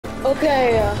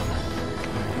Okay,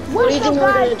 what do you What's think up, we're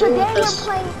guys? gonna do Today with we're this?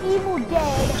 playing Evil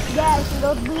Dead. Yes, and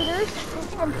those leaders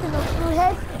and to those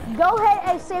screwheads. Go ahead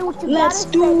and say what you Let's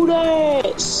gotta say. do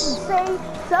this! Say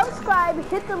subscribe,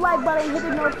 hit the like button, hit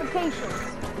the notifications.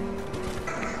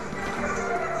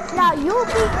 Now you'll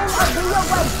be in a video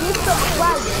by this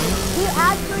subscriber. He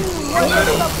actually was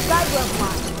a subscriber of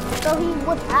mine, so he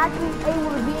was actually able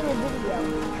to be in a video.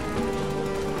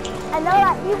 And now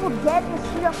that Evil Dead is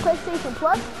free on PlayStation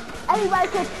Plus, anybody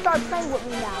can start playing with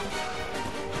me now.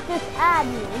 Just add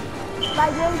me. My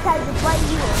name tag is right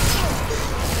here.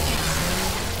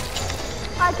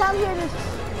 Alright, come here.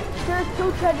 There's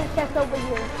two treasure chests over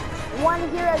here. One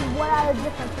here and one at a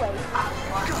different place.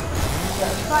 So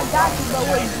I got you, but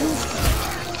we're juicy.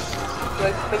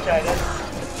 Yeah.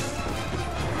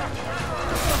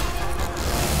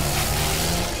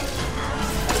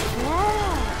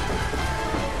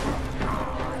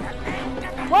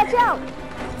 Watch out!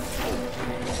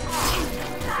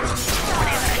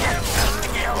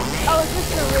 Oh, it's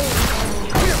just a syringe.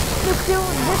 This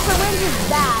syringe is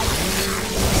bad.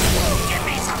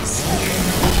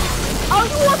 Oh,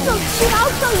 you want some skin?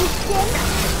 I'll show you skin.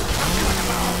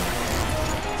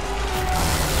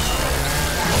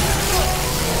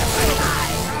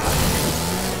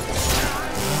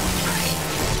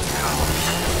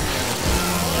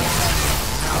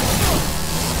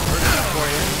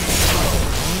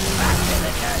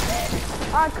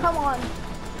 Alright, come on.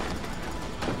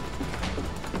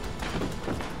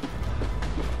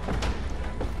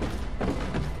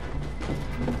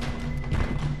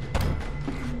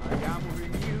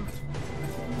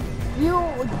 You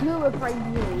do look like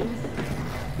you.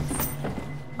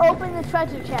 Open the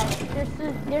treasure chest.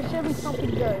 There should be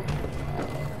something good.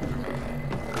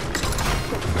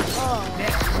 Oh.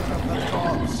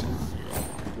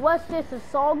 What's this? A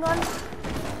saw gun?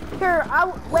 Here,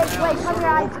 wait, come here.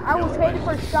 I will trade it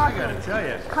for a shotgun. I gotta tell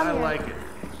you, Come I here. like it.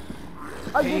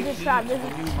 Oh, you just shot. This is.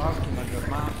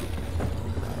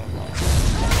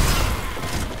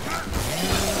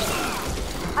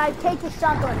 I take the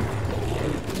shotgun.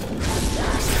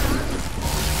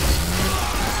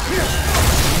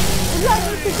 You guys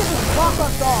need to just walk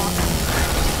us off.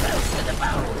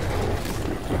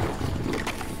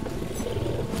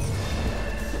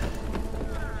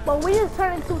 But we just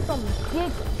turned into some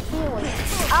big feeling.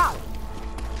 Ow!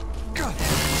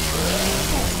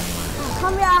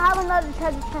 Come here, I have another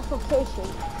treasure chest location.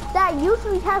 That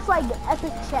usually has like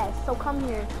epic chests, so come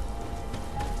here.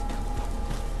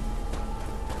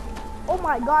 Oh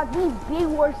my god, these big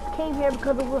words came here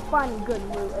because we're finding good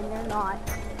loot, and they're not.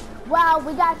 Wow,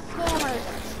 we got scammers.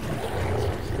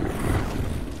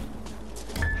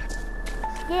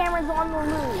 Scammers on the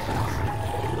loose.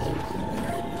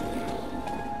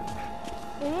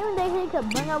 And even they think to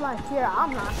bring up my fear,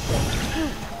 I'm not scared.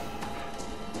 Shoot.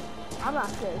 I'm not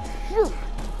scared. Shoot.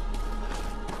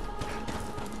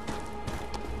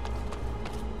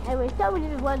 Anyway, so we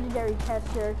did a legendary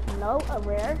tester. No, a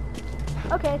rare.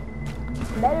 Okay.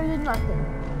 Better than nothing.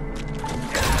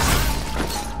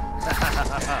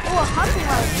 Oh, a hunting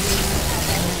rifle.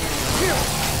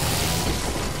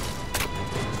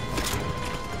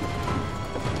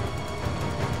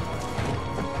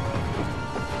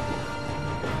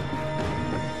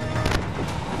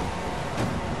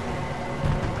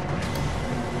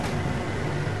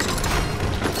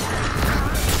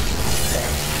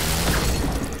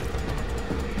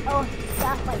 Oh,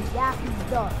 that's like Daffy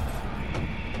Duck.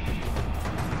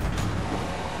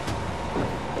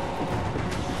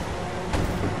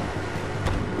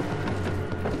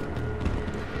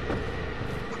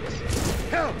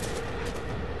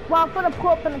 Well, I'm gonna pull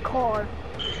up in the car.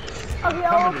 Okay,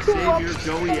 I'll pull up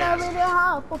and I'm ready to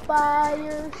hop a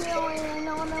fire. She don't even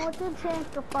know what to change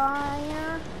the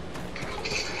fire.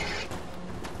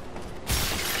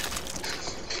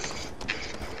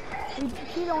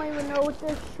 She don't even know what to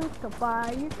shoot the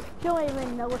fire. She don't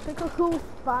even know what to cool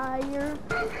fire.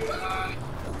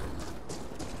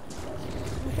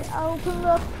 Okay, I'll open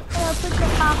up and I'll put the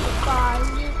hop a fire.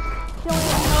 She don't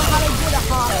even know how to get a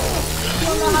hop. She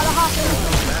don't know how to hop in the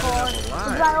fishing car.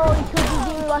 The guy already could be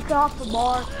doing like a hop the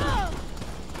bar.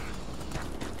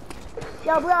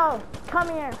 Yo, bro, come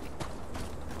here.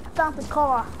 I found the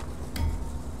car.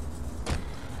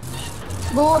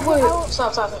 Wait,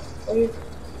 stop.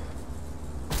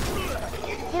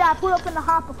 Yeah, I put up in the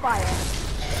hopper fire.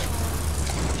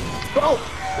 Go!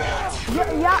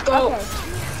 Yeah, Go. okay.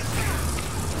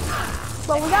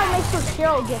 But we gotta make sure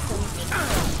Cheryl gets him.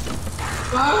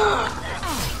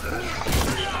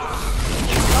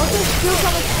 Don't just shoot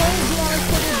from a train behind the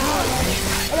city doing it,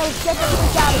 and then get the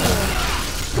freak out of here.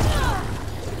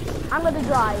 I'm gonna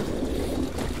drive.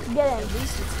 Get in.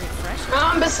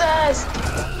 I'm possessed.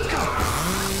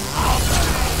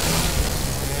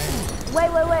 Wait.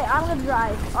 I'm gonna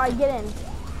drive. Alright, get in.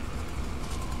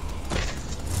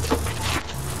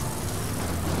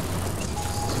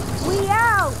 We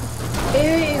out!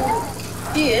 Hey,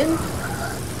 Ian.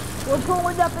 We're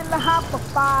pulling up in the hopper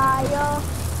fire.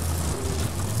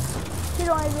 You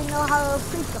don't even know how to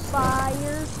treat the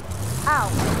fire. Ow.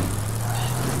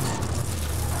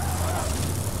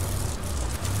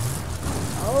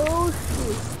 Oh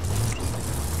shit.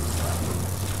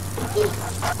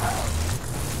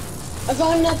 I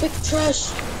found an epic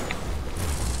trash.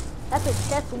 Epic,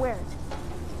 that's weird.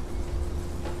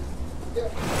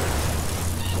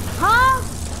 Huh?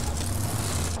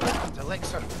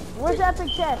 Alexa. Where's the epic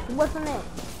chest? What's in it?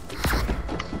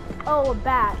 Oh, a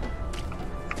bat.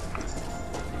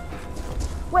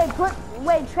 Wait,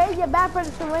 trade your bat for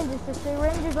the syringes. The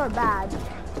syringes are bad.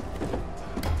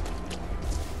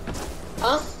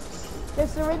 Huh? The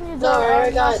syringes No, I are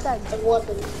already got not a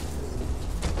weapon.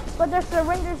 But the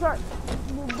syringes are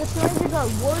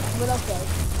worse, but okay.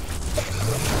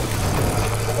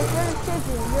 It's your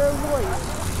decision, you're a warrior.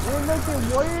 You make your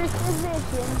warrior's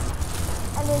decision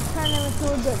and then turn them into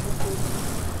a good decision.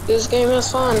 This game is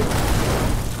fun.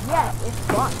 Yes, it's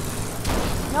fun.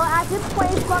 No, at this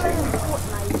point it's funner than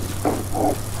Fortnite.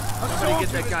 Somebody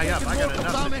get that guy up. I got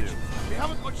enough to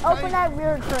do. Open that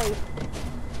rear tray.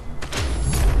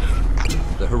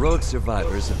 The heroic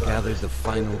survivors have gathered the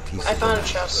final pieces. I found a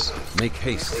chest. Make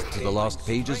haste to the lost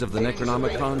pages of the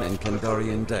Necronomicon and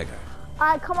Kandarian Dagger.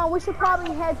 Alright, come on, we should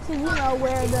probably head to,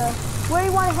 where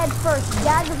you want to head first,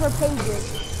 daggers or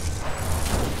pages?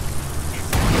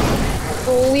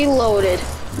 Fully loaded.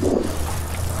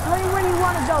 Where do you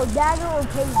want to go, dagger or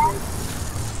pages?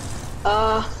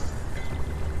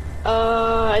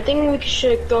 I think we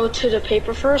should go to the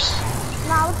paper first.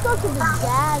 Nah, let's go to the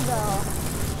dagger.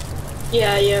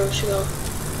 Yeah, we should go.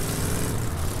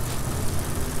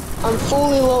 I'm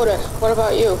fully loaded. What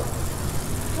about you?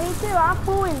 Me too, I'm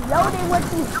fully loaded with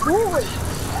these bullets.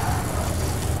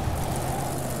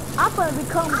 I'm gonna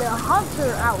become the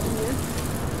hunter out here.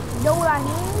 You know what I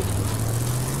mean?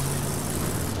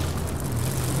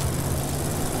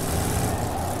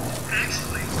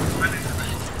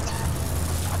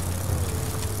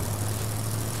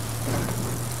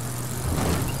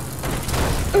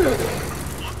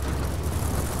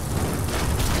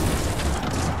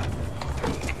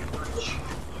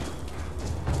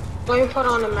 Let me put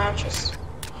on a mattress.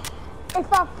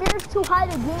 If our fear's too high,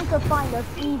 the game could find us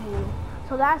easy.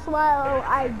 So that's why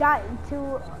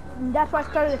that's why I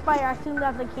started the fire as soon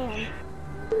as I can.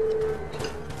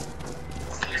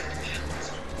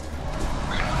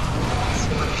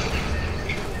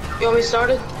 You want me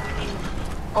started?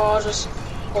 Or I'll just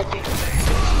hold you.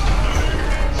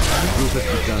 The group has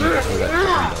begun to collect the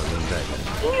Kandarian Dagger,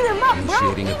 Eat him up, bro!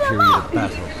 initiating a Eat him period up! of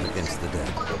battle against the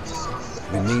dead.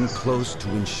 Remain close to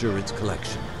ensure its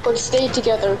collection. But stay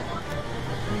together.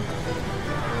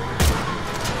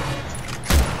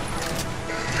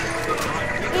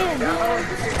 Eat him, dude.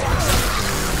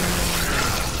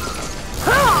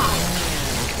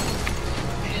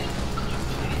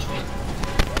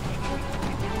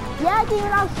 Yeah,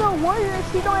 Demon, I'm so warrior,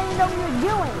 she don't even know what you're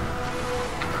doing.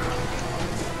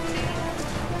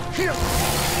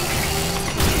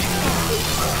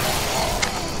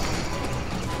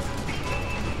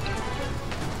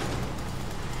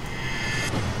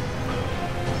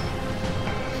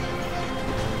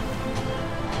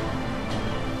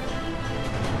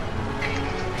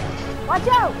 Watch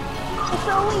out! It's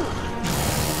so weak.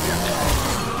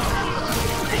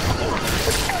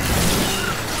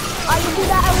 I can do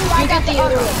that every You get the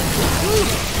other one.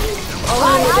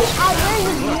 I really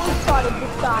just one-shotted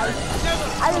this guy.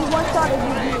 I just one-shotted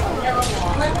you.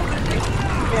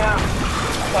 Yeah.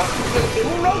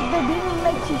 The demon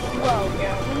makes you slow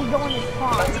when you go in his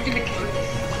palm.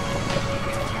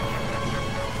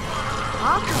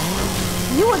 Huh?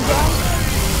 You again?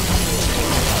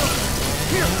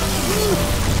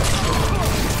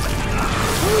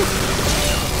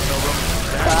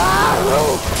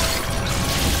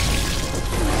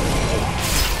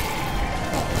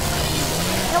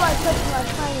 Nobody touched my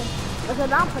train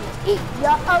because I'm gonna eat you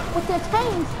up with the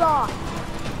chainsaw.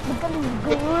 Because it's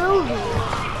groovy.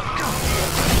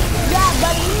 Yeah,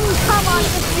 but you come on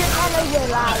if you're end of your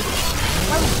life.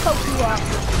 Let me choke you up.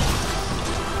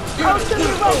 Oh,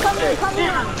 Timmy, bro, come here.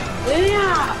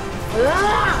 Yeah.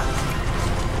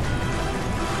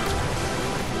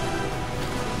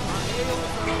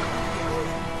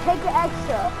 Take an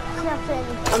extra. Can't say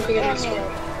anything. I'm picking this one.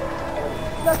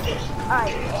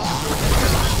 Alright.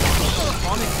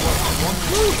 Onyx wasn't one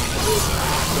move.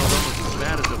 Still almost as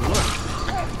bad as it looks.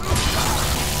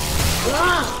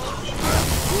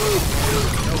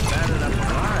 No better than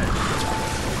alive.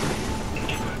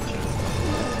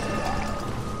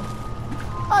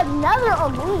 Another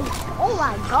elite. Oh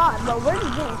my god, but we're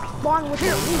just getting spawned with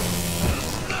elite.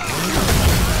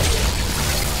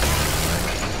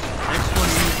 Next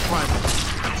one needs private.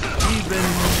 Even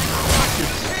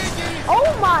Oh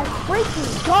my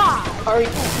freaking god.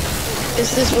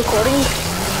 Is this recording?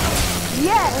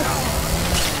 Yes.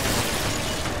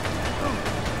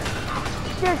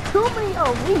 There's too many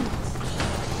elites.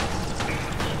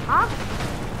 Huh?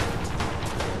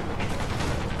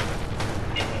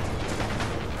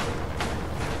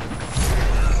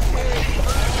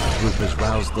 Group has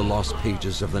roused the lost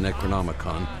pages of the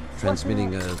Necronomicon,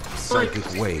 transmitting a psychic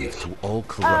wave to all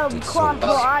corrupted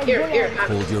souls. Here.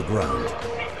 Hold your ground.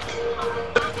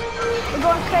 We're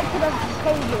going straight to the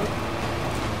pages.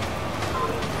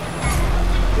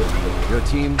 Your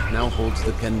team now holds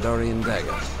the Kandarian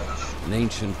dagger, an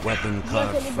ancient weapon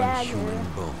carved from human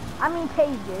bone. I mean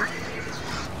pages.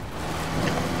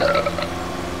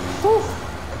 Ooh,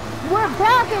 we're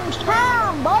back in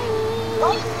town,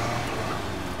 boy!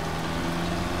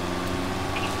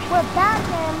 We're back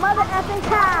in mother effing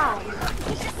town!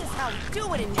 This is how you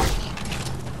do it in here.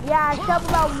 Yeah, it's up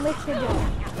about Michigan.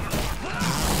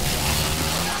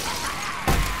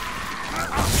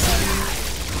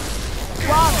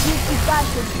 Wow, beat these guys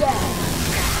to death.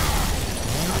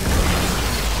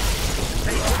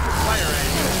 hey, put the fire at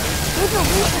you. These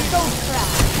elites are so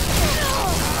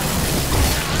trash.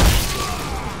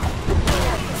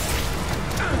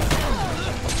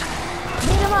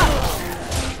 Beat him up!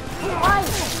 Why?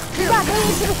 You got me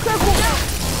into the circle!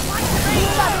 You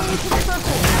got me into the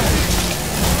circle!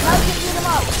 Now you can beat him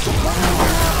up!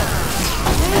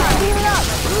 Beat him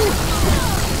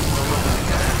up!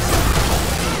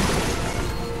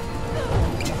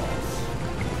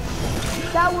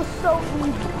 That was so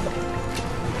easy.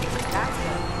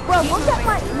 Bro,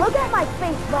 look at my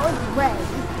face, bro. It's red.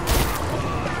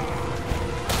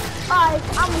 Alright,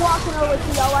 I'm walking over to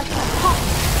y'all like a punk.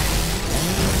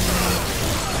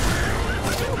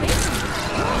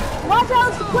 Watch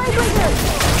out, the Playbreaker!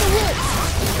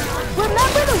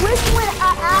 Remember the witch when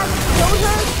Ash killed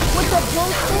her with the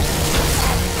bullshit?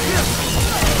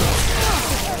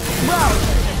 Bro,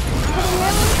 can you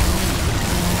hear me?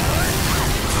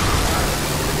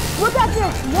 Look at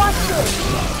this, watch this.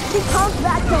 She comes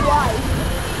back to life.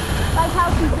 Like how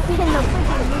she's in the freaking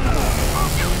movie.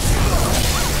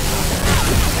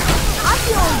 I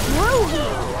feel groovy.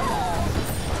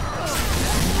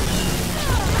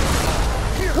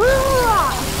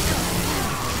 Hoorah!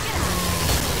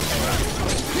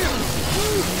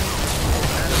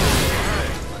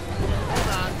 Hold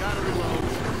on, gotta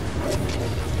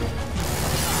reload.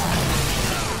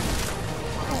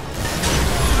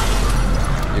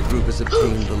 Your group has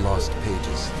obtained the lost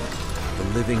pages. The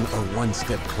living are one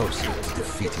step closer to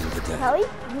defeating the dead. Kelly,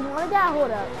 you wanna get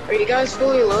hold up? Are you guys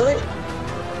fully loaded?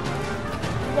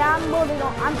 Yeah, I'm loading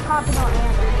on, I'm popping on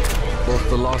ammo. Both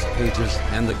the lost pages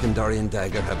and the Kandarian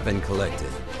dagger have been collected.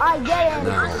 I get it.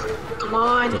 Now, Come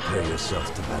on. prepare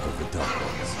yourself to battle the Dark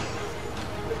Ones.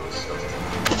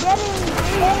 Get in,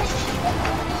 bitch.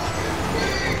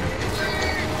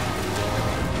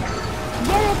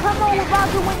 Get it, come on, we're about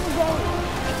to win the game.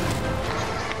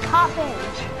 Hop in.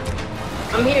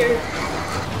 I'm here.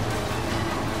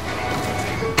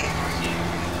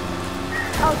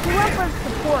 Oh, she went for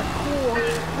support. Cool.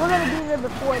 We're gonna be there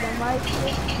before them, right?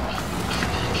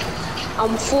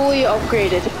 I'm fully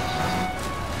upgraded.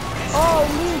 Oh,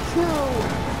 me too.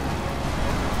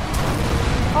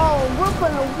 Oh, we're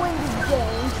gonna win this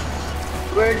game.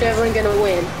 We're definitely gonna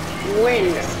win.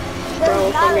 Win. There's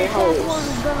Bro, not from a your chance hoes.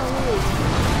 we're gonna lose.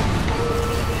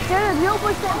 There's no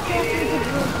percent chance we could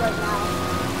lose right now.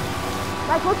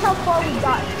 Like, look how far we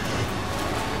got.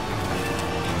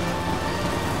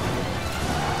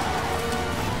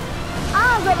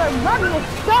 I'm gonna run this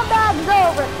scumbags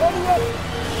over, idiot.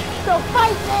 So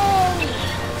fight me!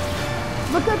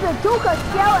 Because the Duca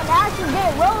Shell and Action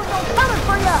Gate Road are coming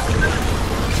for you!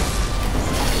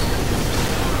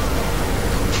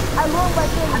 I won't let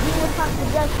them give you some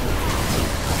suggestions.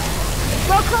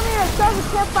 Bro, come here and start the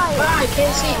campfire. Ah, I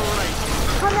can't see.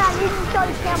 Come here, I need you to start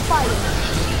a campfire.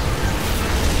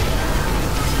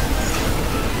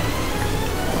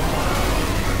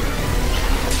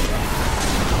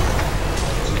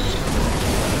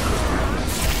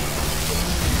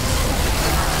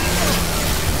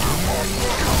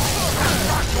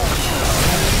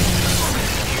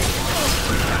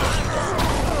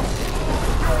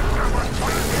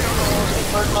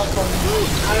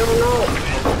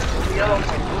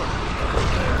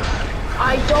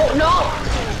 I don't know.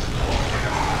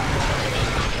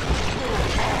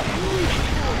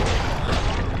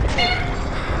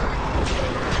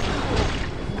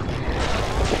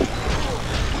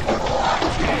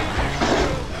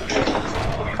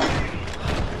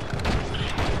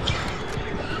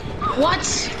 What?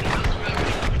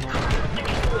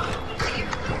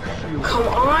 Come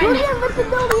on. Look at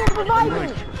invincibility and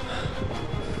reviving.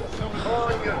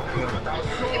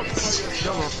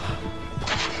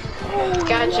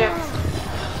 Gotcha.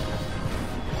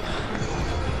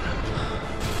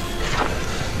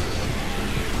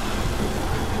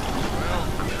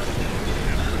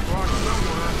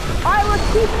 Alright, we're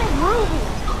keeping it groovy.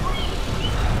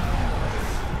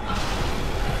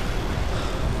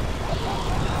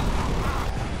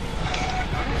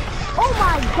 Oh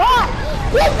my god!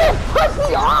 Get this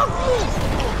pussy off me!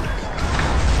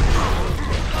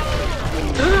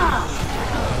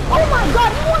 Oh my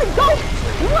god, you wanna go?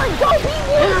 You wanna go?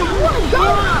 You wanna go?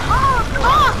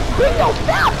 Bring your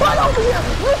fat butt over here!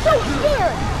 You're so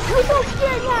scared! You're so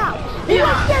scared now! You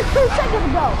weren't scared 2 seconds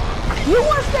ago! You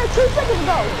weren't scared 2 seconds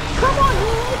ago! Come on,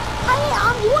 man!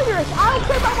 I'm warriors! I don't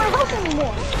care about my health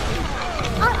anymore!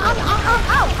 I'm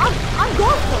out! I'm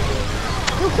going for you!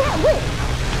 You can't win!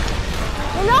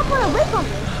 You're not gonna win from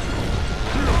me!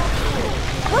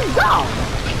 Let's go!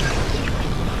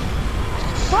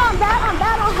 Bro, I'm bad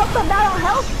on health, I'm bad on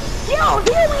health! Yo,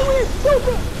 hear me when you're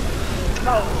stupid!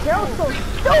 Bro, you're so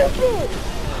stupid!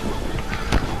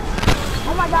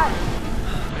 Oh my god!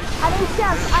 I need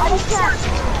chance!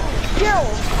 Yo! Yo!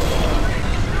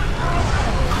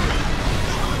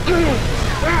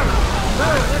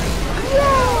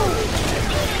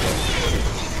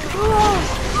 Oh,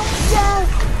 yes!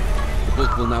 The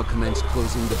book will now commence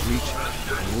closing the breach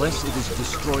unless it is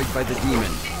destroyed by the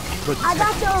demon. Protect. I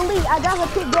got the elite. I got the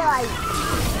big guy.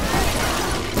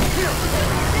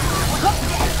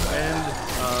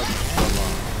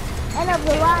 End of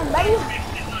the line, buddy.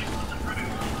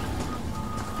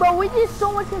 But we did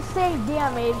so much insane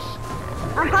damage.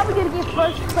 I'm probably gonna get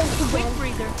first place Quick again.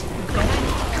 breather.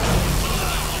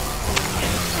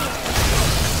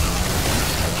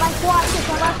 Like watch this,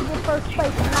 I'm about to get first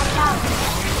place and knock out.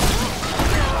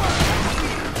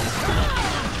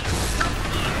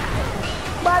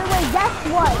 By the way, guess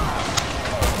what?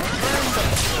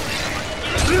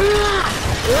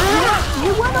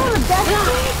 You want to know the best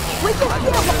thing? We can stay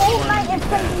up all night and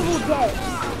play Evil Dead.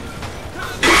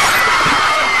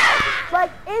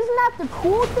 Like, isn't that the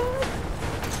cool thing?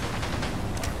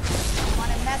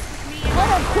 Wanna mess with me? One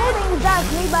of the cool things that's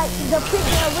made by the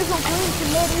freaking original creation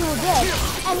made Evil Dead.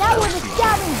 And that was a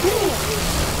stabbing demon.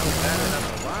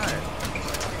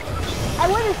 I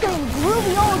wouldn't say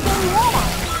groovy all day long.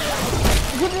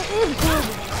 Because it is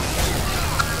groovy.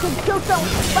 To kill some,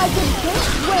 like this game.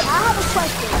 Wait, I have a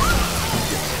question.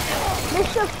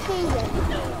 Mr. Steven.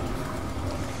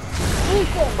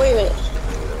 Ethan. Wait a minute.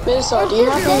 Minosaur, do you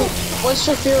have any? What's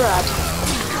your fear at?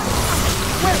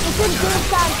 Wait, is this game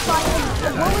satisfying?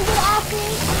 What were you gonna ask me?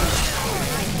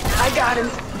 I got him.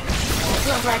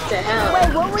 Go back to hell. Wait,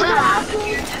 what were you gonna ask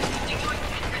me?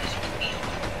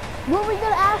 What were you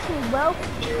gonna ask me, bro?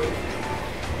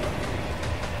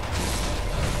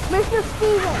 Mr.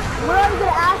 Steven, what are you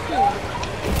gonna ask me?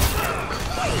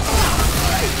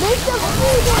 Mr.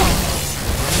 Steven!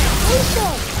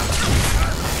 Ethan!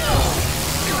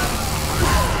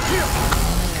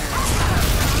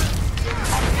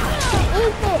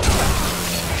 Ethan!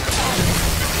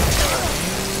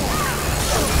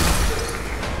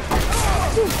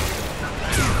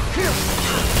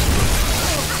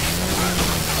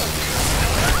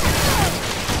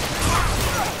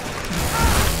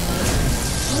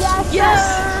 Yes,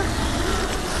 sir.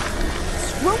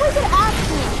 What was it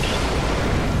asking?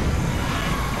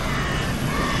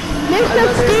 Mr.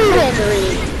 Steven!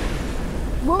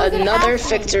 Another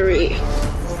victory.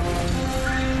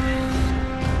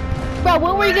 Bro,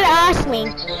 what were you gonna ask me?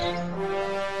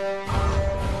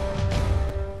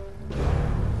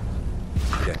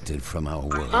 Rejected from our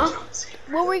world. Huh?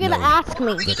 What were you gonna ask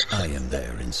me? But I am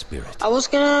there in spirit. I was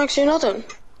gonna ask you nothing.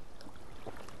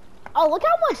 Oh, look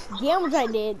how much damage I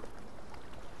did.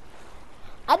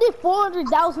 I did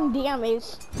 400,000 damage.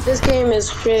 This game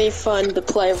is really fun to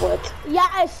play with.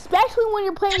 Yeah, especially when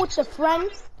you're playing with your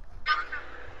friends.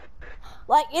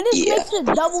 Like, it just makes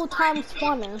it double times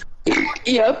funner.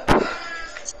 Yep.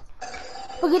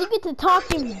 Because you get to talk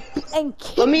and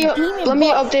kick Let me demon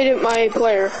update my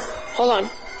player. Hold on.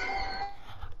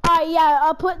 Yeah,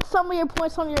 I'll put some of your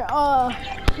points on your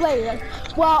player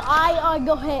while I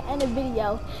go ahead and end the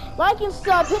video. Like and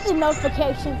sub, hit the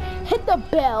notification, hit the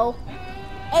bell,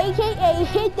 AKA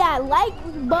hit that like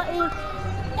button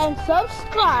and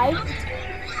subscribe.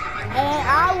 And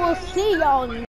I will see y'all